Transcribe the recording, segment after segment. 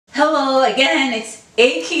So again, it's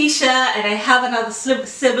Akeisha, and I have another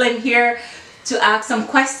sibling here to ask some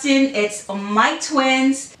question. It's my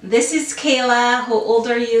twins. This is Kayla. How old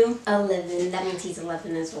are you? 11. That means he's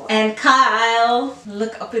 11 as well. And Kyle.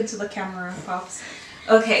 Look up into the camera, Pops.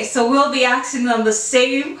 Okay, so we'll be asking them the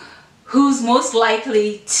same who's most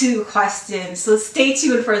likely to question. So stay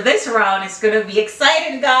tuned for this round. It's gonna be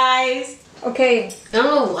exciting, guys. Okay. I don't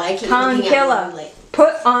know why I keep Kyle and looking at Kayla, you like.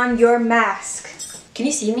 put on your mask. Can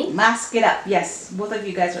you see me? Mask it up. Yes, both of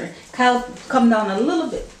you guys are. Kyle, come down a little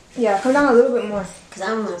bit. Yeah, come down a little bit more. Cause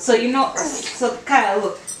I'm a... So you know, so Kyle,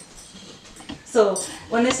 look. So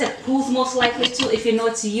when they said who's most likely to, if you know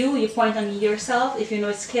it's you, you point on yourself. If you know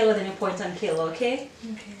it's Kayla, then you point on Kayla, okay?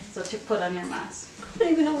 Okay. So to put on your mask. I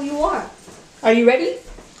don't even know who you are. Are you ready?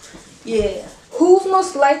 Yeah. Who's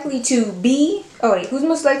most likely to be... Oh wait, who's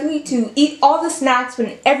most likely to eat all the snacks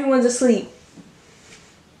when everyone's asleep?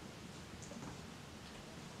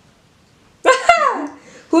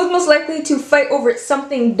 Who's most likely to fight over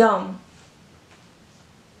something dumb?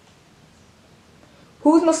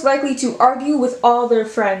 Who's most likely to argue with all their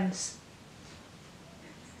friends?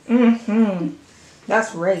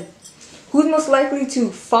 That's right. Who's most likely to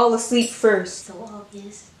fall asleep first? So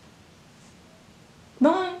obvious.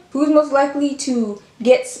 Come on. Who's most likely to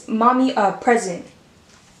get mommy a present?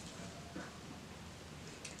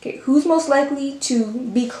 Okay, who's most likely to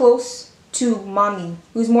be close to mommy?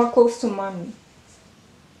 Who's more close to mommy?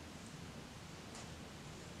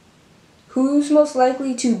 Who's most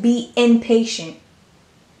likely to be impatient?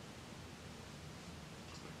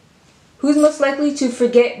 Who's most likely to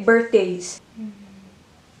forget birthdays?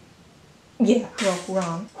 Yeah, well,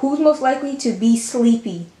 wrong. Who's most likely to be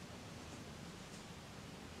sleepy?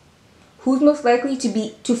 Who's most likely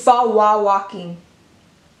to fall while walking?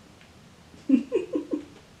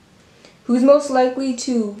 Who's most likely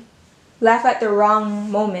to laugh at the wrong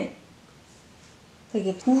moment?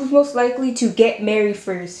 Like, who's most likely to get married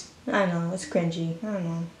first? I don't know, it's cringy. I don't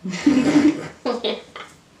know.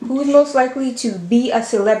 Who's most likely to be a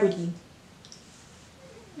celebrity?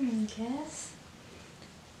 I guess.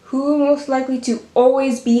 Who's most likely to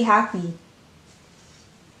always be happy?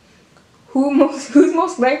 Who's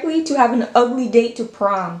most likely to have an ugly date to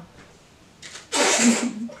prom?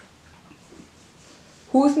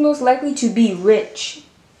 Who's most likely to be rich?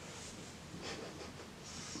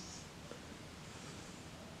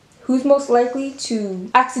 Who's most likely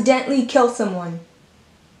to accidentally kill someone?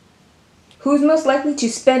 Who's most likely to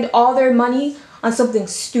spend all their money on something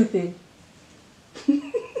stupid?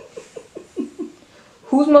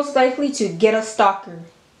 Who's most likely to get a stalker?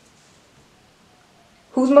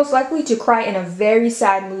 Who's most likely to cry in a very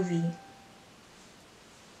sad movie?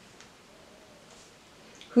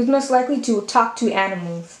 Who's most likely to talk to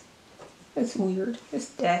animals? That's weird. It's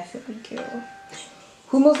definitely kill.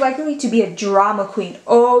 Who's most likely to be a drama queen?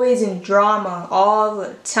 Always in drama, all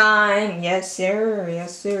the time. Yes, sir.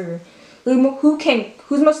 Yes, sir.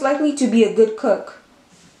 Who's most likely to be a good cook?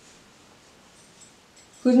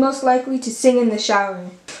 Who's most likely to sing in the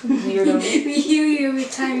shower? Weirdo. We hear you every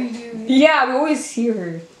time you do it. Yeah, we always hear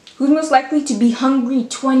her. Who's most likely to be hungry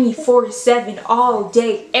 24/7 all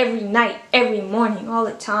day, every night, every morning, all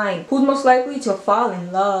the time? Who's most likely to fall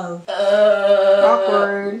in love?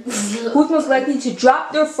 Awkward. Who's most likely to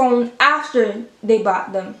drop their phone after they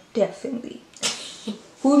bought them? Definitely.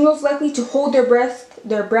 Who's most likely to hold their breath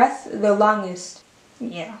the longest?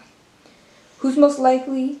 Yeah. Who's most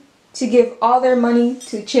likely to give all their money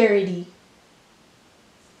to charity?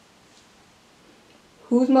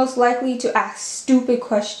 Who's most likely to ask stupid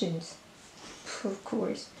questions? Of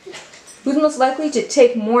course. Who's most likely to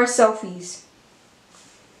take more selfies?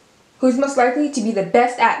 Who's most likely to be the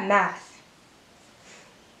best at math?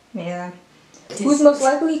 Yeah. Who's most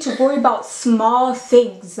likely to worry about small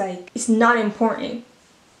things like it's not important?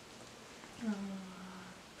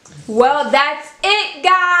 Well, that's it,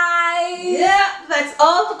 guys. Yeah, that's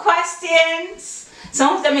all the questions.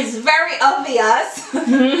 Some of them is very obvious.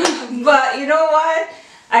 But you know what?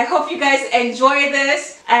 I hope you guys enjoy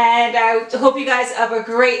this, and I hope you guys have a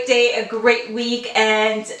great day, a great week,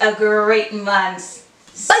 and a great month.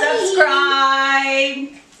 Bye.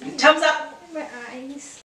 Subscribe. Thumbs up.